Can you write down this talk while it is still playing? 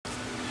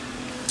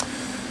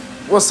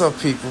What's up,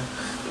 people?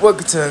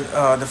 Welcome to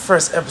the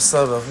first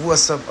episode of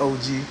What's Up,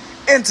 OG.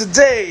 And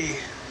today,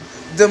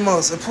 the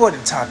most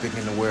important topic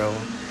in the world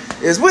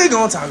is we're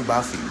going to talk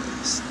about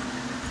females.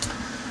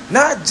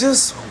 Not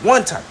just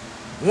one type,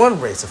 one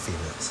race of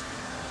females.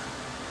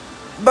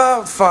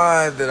 About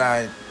 5 that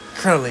I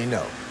currently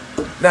know.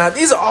 Now,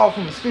 these are all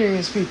from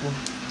experienced people.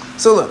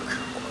 So look,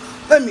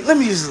 let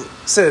me just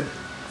set a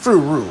few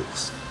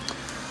rules.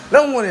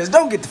 Number 1 is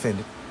don't get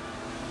offended.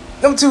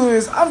 Number 2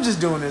 is I'm just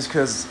doing this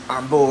because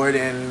I'm bored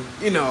and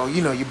you know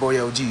your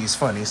boy OG is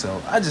funny, so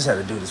I just had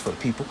to do this for the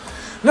people.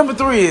 Number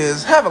 3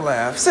 is have a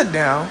laugh, sit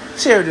down,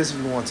 share this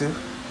if you want to.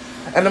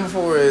 And number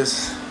 4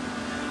 is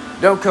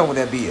don't come with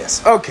that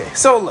BS. Okay,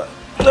 so look,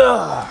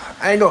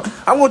 I'm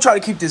gonna try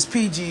to keep this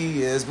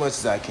PG as much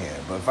as I can.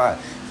 But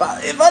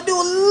if I do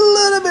a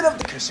little bit of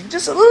the cursing,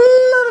 just a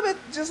little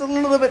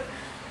bit,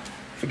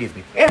 forgive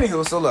me.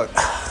 Anywho, so look,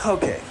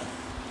 okay.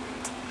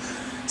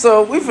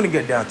 So we finna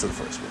get down to the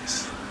first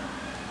race.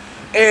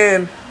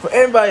 And for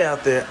everybody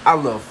out there, I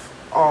love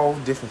all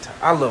different types.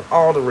 I love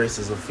all the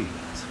races of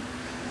females.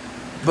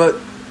 But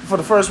for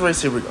the first race,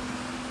 here we go.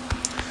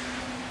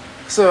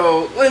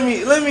 So let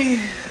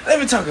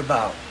me talk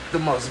about the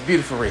most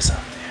beautiful race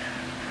out there,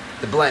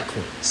 the Black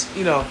Queens.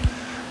 You know,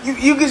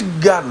 you just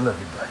gotta love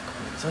your Black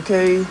Queens,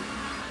 okay?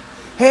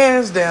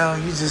 Hands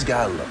down, you just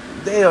gotta love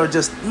them. They are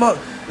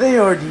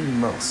the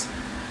most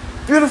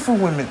beautiful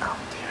women out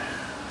there.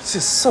 It's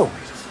just so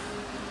beautiful.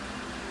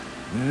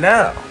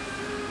 Now,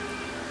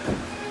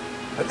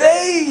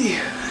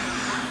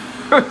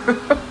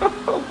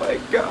 oh my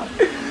God,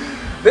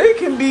 they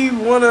can be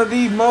one of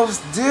the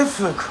most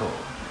difficult,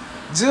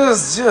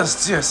 just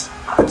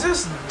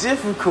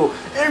difficult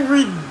and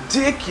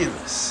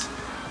ridiculous,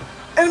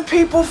 and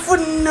people for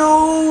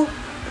no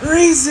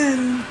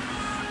reason,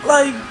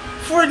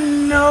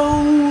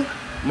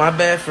 my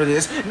bad for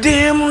this,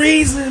 damn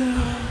reason,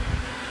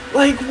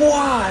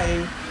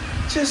 why,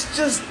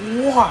 just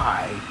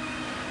why?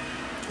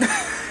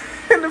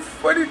 And the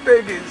funny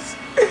thing is,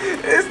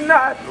 it's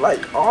not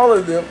like all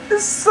of them.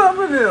 It's some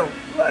of them.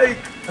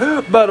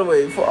 By the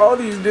way, for all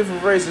these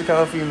different races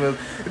called females,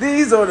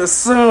 these are the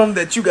some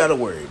that you gotta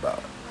worry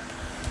about.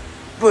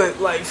 But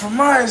from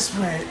my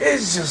experience,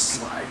 it's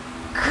just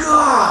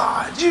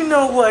God, you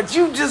know what?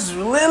 You just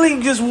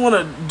really just want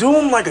to do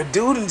them like a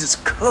dude and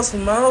just cuss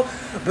them out.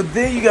 But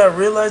then you gotta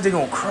realize they're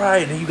gonna cry,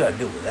 and then you gotta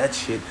deal with that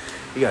shit.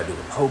 You gotta do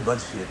a whole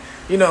bunch of shit.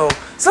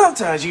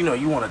 Sometimes, you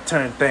want to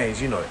turn things,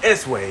 the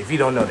S-way. If you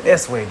don't know the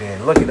S-way,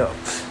 then look it up.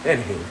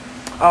 Anywho,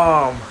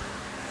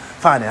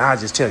 fine, I'll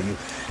just tell you.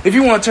 If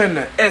you want to turn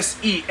the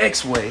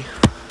S-E-X way,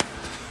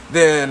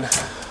 then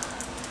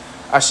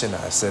I should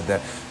not have said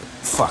that.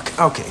 Fuck.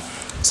 Okay.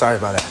 Sorry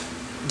about that.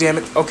 Damn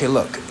it. Okay,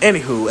 look.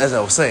 Anywho, as I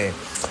was saying,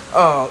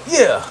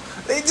 yeah,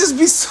 they just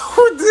be so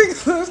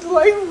ridiculous.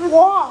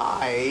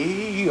 Why?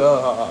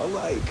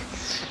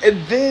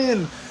 And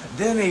then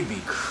they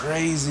be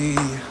crazy.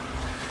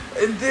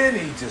 And then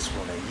they just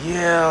want to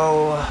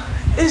yell.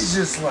 It's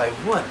just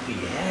what the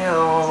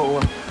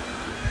hell?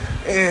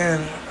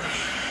 And,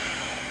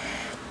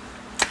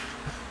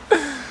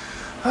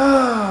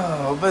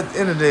 but at the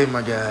end of the day,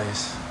 my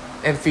guys,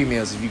 and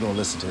females, if you're going to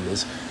listen to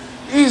this,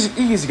 you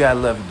just got to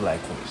love your Black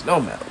Queens,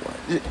 no matter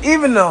what.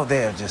 Even though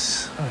they're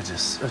just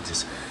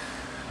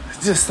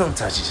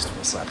sometimes you just want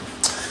to slap them.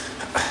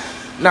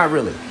 Not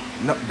really.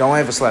 No, don't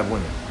ever slap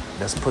women.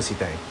 That's a pussy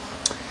thing.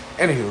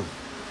 Anywho.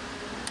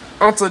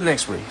 On to the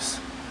next race.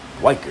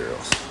 White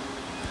girls.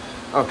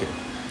 Okay.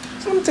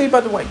 So let me tell you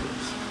about the white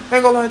girls. I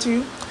ain't gonna lie to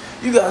you.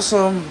 You got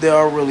some that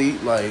are really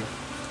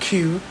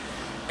cute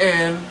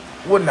and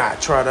would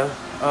not try to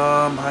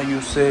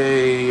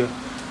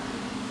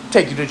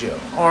take you to jail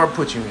or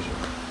put you in jail.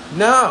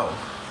 No.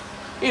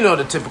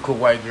 The typical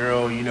white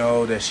girl,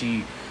 that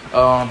she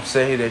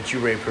say that you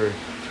raped her.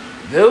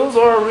 Those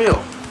are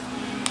real.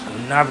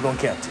 I'm never gonna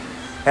count it.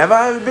 Have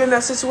I ever been in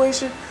that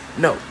situation?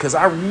 No, because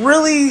I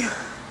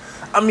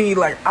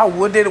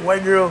would date a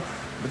white girl,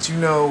 but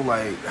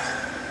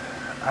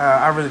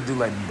I really do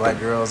like black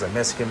girls and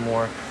Mexican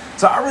more.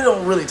 So I really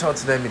don't really talk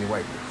to that many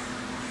white girls.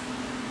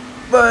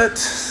 But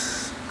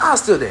I'll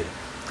still date them.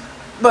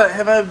 But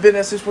have I ever been in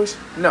that situation?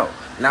 No.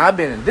 Now I've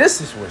been in this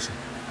situation.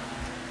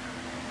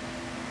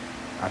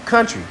 A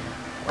country.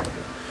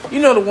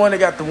 The one that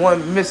got the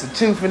one missing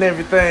tooth and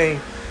everything,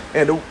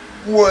 and the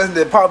one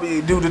that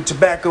probably do the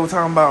tobacco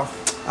talking about,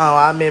 oh,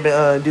 I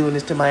remember doing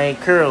this to my Aunt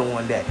Curl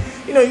one day.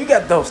 You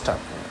got those type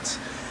of ones.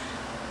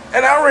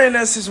 And I ran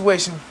that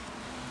situation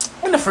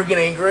in the freaking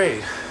 8th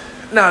grade.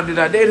 Now, did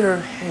I date her?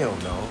 Hell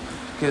no.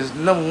 Because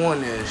number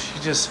 1 is she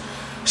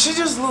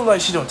just look like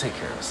she don't take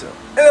care of herself.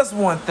 And that's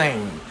one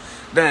thing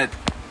that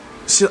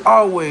should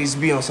always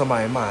be on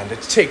somebody's mind, that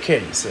you take care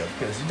of yourself.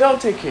 Because if you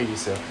don't take care of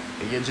yourself,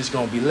 you're just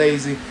going to be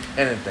lazy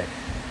and everything.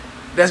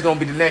 That's going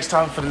to be the next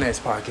topic for the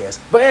next podcast.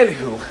 But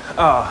anywho,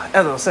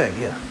 as I was saying,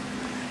 yeah.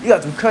 You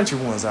got some country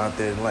ones out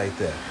there like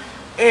that.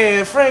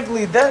 And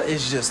frankly, that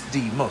is just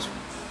the most,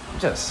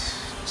 just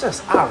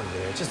out of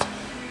there. Just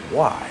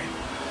why?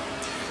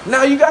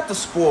 Now you got the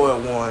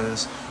spoiled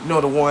ones,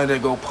 the ones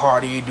that go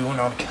party, doing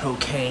all the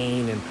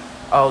cocaine and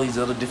all these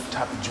other different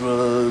type of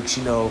drugs,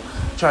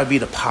 trying to be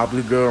the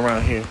popular girl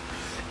around here.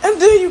 And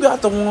then you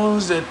got the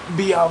ones that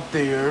be out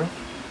there,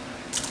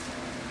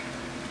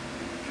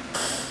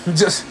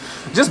 just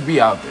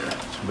be out there,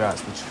 to be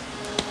honest with you.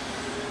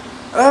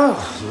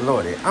 Oh,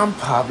 Lordy, I'm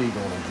probably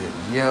gonna get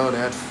yelled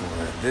at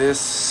for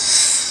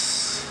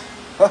this.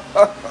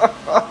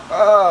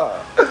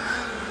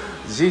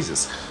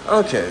 Jesus.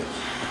 Okay.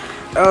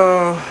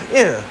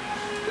 Yeah.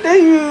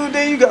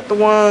 Then you got the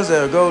ones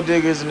that are gold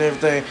diggers and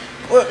everything.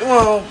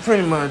 Well,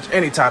 pretty much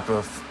any type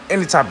of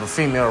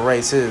female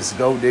race is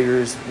gold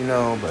diggers,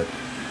 but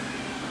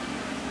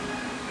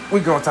we're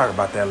gonna talk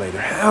about that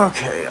later.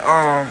 Okay.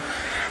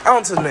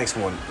 On to the next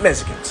one.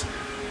 Mexicans.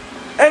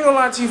 Ain't gonna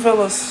lie to you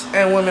fellas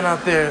and women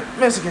out there,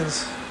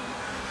 Mexicans,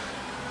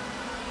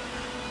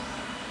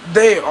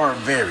 they are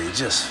very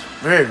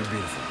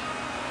beautiful.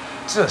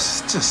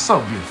 Just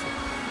so beautiful.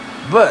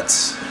 But,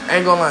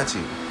 ain't gonna lie to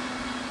you,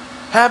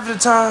 half the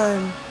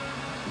time,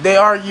 they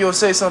argue or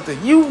say something,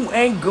 you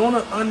ain't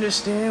gonna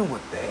understand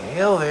what the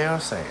hell they are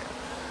saying.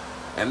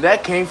 And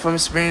that came from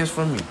experience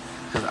from me.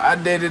 Because I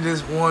dated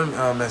this one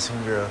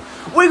Mexican girl.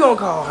 We gonna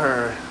call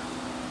her,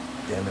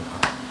 damn it,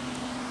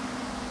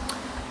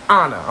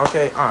 Anna,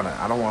 okay? Anna.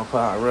 I don't want to put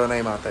her real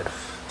name out there.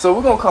 So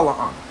we're going to call her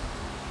Anna.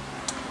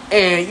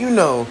 And,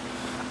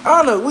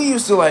 Anna, we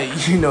used to,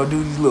 do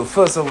these little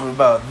fuss over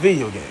about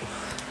video games.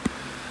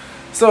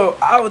 So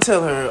I would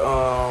tell her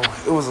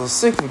it was a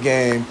sixth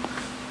game,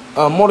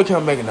 Mortal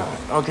Kombat Mega 9.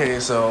 Okay,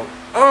 so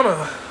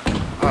Anna,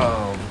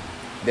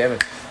 damn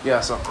it. Yeah,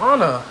 so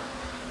Anna,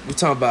 we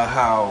talking about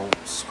how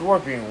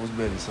Scorpion was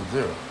better than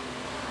Sub-Zero.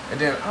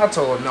 And then I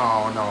told her,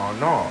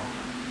 no.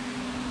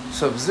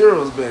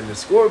 Sub-Zero is better than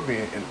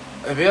Scorpion and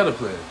every other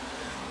player.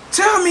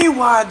 Tell me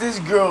why this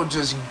girl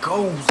just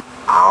goes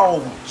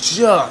out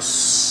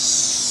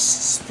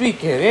just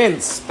speaking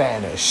in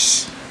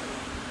Spanish.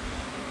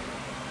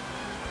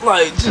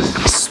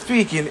 Just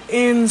speaking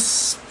in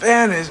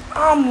Spanish.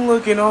 I'm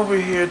looking over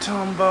here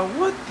talking about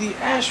what the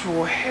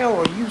actual hell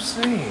are you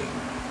saying?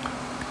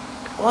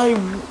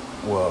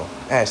 Well,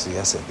 actually,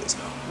 I said this.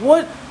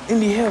 What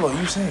in the hell are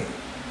you saying?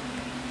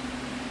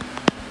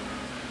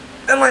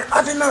 And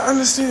I did not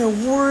understand a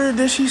word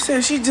that she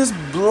said. She just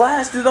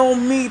blasted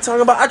on me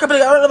talking about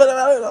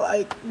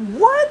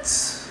what?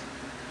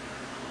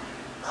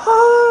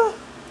 Huh?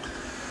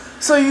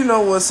 So you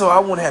know what? So I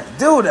wouldn't have to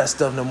deal with that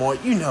stuff no more.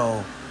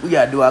 We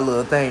gotta do our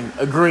little thing,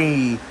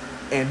 agree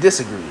and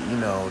disagree.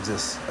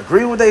 Just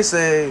agree with what they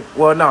say.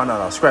 Well,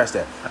 no, scratch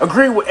that.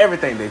 Agree with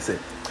everything they say.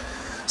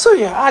 So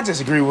yeah, I just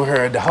agree with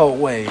her the whole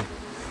way.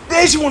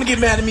 Then she want to get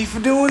mad at me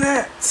for doing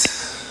that.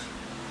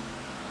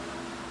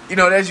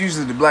 That's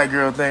usually the black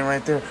girl thing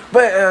right there.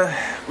 But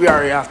we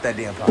already off that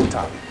damn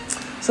topic.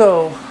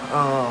 So,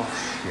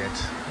 shit.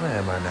 Where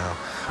am I now?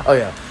 Oh,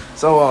 yeah.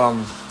 So,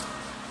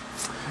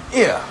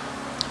 yeah.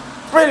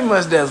 Pretty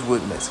much that's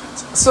with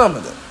Mexicans. Some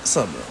of them.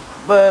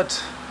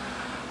 But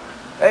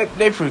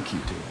they pretty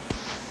cute, too.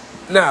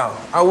 Now,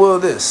 I will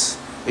this.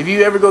 If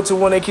you ever go to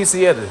one of their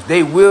quinceañeras,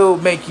 they will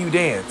make you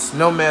dance.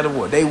 No matter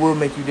what. They will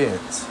make you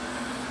dance.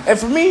 And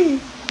for me,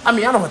 I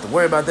don't have to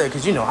worry about that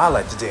because, I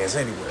like to dance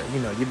anywhere.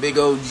 Your big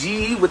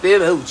OG with the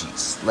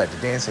OGs like to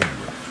dance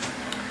anywhere.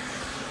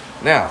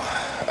 Now,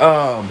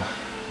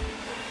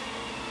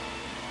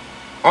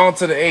 on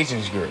to the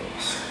Asian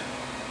girls.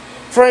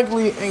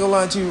 Frankly, ain't gonna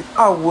lie to you,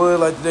 I would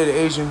like to date an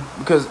Asian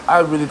because I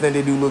really think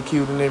they do look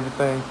cute and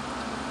everything.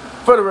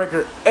 For the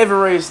record, every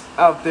race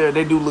out there,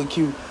 they do look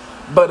cute.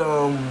 But,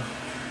 to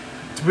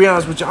be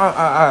honest with you,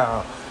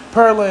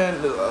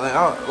 Pearland,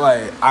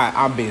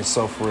 I'm being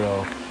so for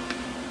real.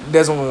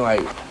 There's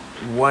only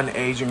one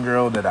Asian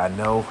girl that I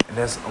know, and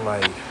that's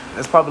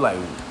probably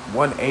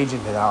one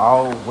Asian that I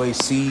always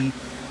see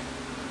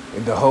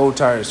in the whole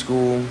entire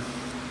school.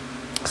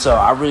 So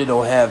I really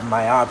don't have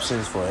my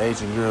options for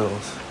Asian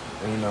girls,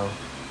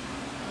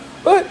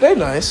 But they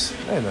nice.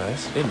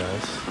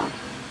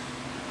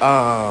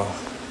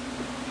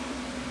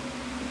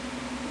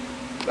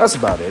 That's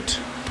about it.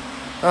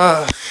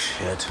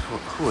 Shit.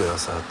 Who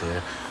else out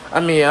there?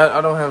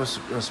 I don't have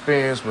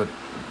experience with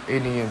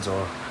Indians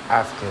or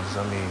Africans.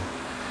 I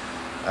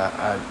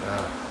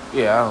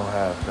don't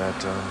have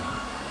that.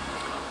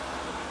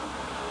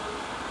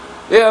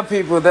 Yeah,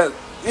 people. That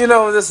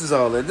this is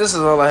all it. This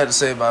is all I had to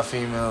say about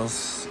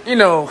females. I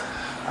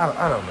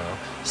don't know.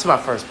 It's my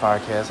first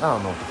podcast. I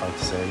don't know what the fuck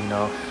to say.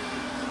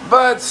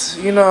 But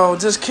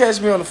just catch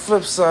me on the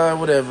flip side.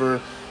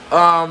 Whatever.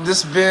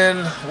 This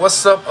been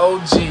What's Up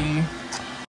OG.